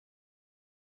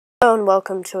Hello and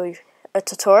welcome to a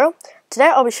tutorial. Today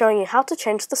I'll be showing you how to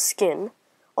change the skin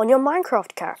on your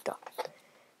Minecraft character.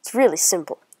 It's really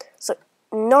simple. So,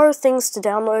 no things to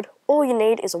download, all you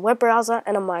need is a web browser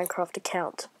and a Minecraft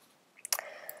account.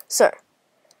 So,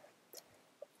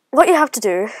 what you have to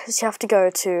do is you have to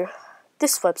go to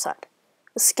this website,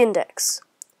 the Skindex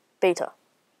Beta.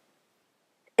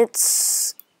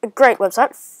 It's a great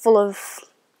website full of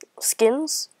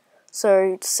skins,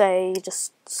 so say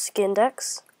just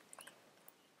Skindex.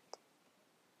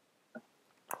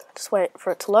 Just wait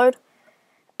for it to load.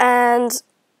 And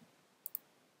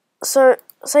so,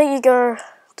 say you go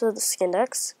to the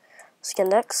Skindex,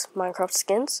 Minecraft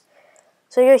skins.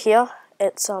 So you go here,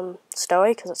 it's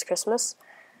snowy because it's Christmas,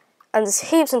 and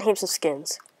there's heaps and heaps of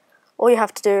skins. All you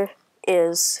have to do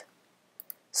is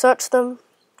search them,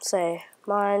 say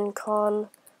Minecon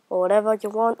or whatever you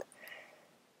want.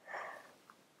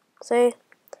 Say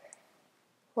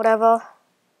whatever.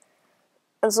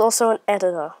 There's also an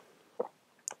editor.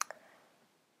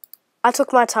 I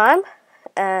took my time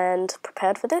and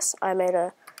prepared for this. I made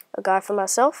a guide for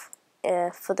myself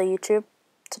for the YouTube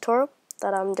tutorial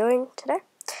that I'm doing today.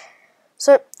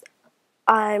 So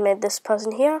I made this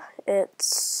person here.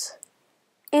 It's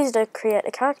easy to create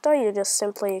a character. You just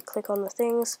simply click on the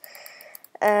things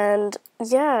and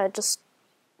yeah, just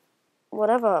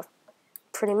whatever,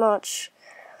 pretty much.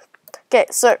 Okay,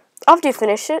 so after you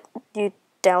finish it, you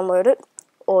download it,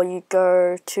 or you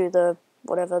go to the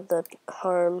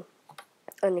home,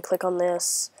 and you click on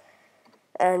this,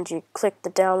 and you click the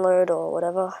download or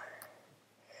whatever.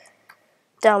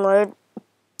 Download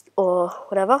or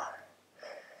whatever.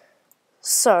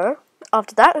 So,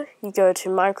 after that, you go to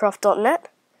Minecraft.net,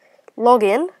 log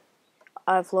in.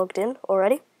 I've logged in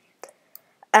already.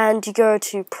 And you go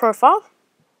to Profile.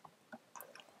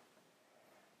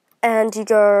 And you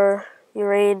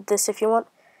read this if you want,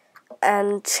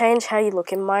 and change how you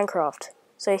look in Minecraft.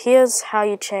 So here's how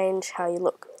you change how you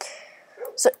look.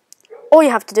 So all you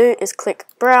have to do is click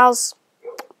Browse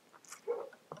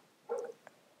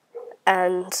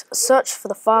and search for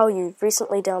the file you've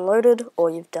recently downloaded, or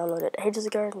you've downloaded ages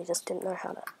ago and you just didn't know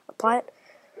how to apply it.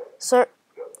 So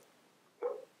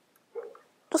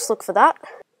just look for that.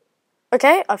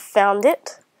 Okay, I've found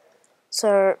it.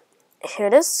 So here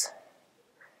it is.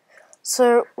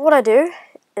 So what I do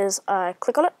is I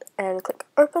click on it and click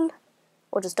Open,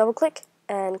 or just double click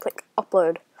and click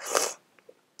Upload.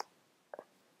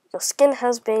 Your skin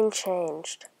has been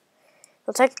changed.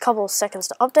 It'll take a couple of seconds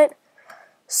to update.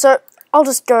 So I'll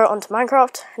just go onto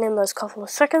Minecraft, and in those couple of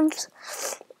seconds,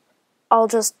 I'll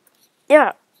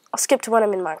skip to when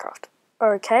I'm in Minecraft.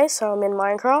 Okay, so I'm in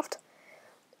Minecraft.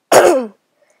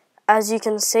 As you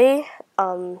can see,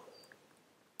 no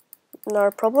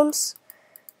problems.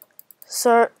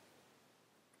 So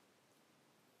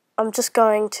I'm just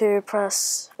going to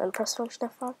press Function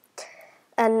F5.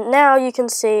 And now you can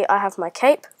see I have my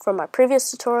cape from my previous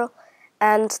tutorial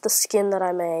and the skin that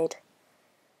I made.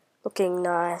 Looking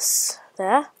nice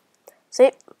there.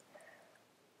 See?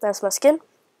 That's my skin.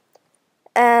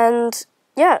 And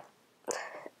yeah,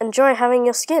 enjoy having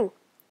your skin.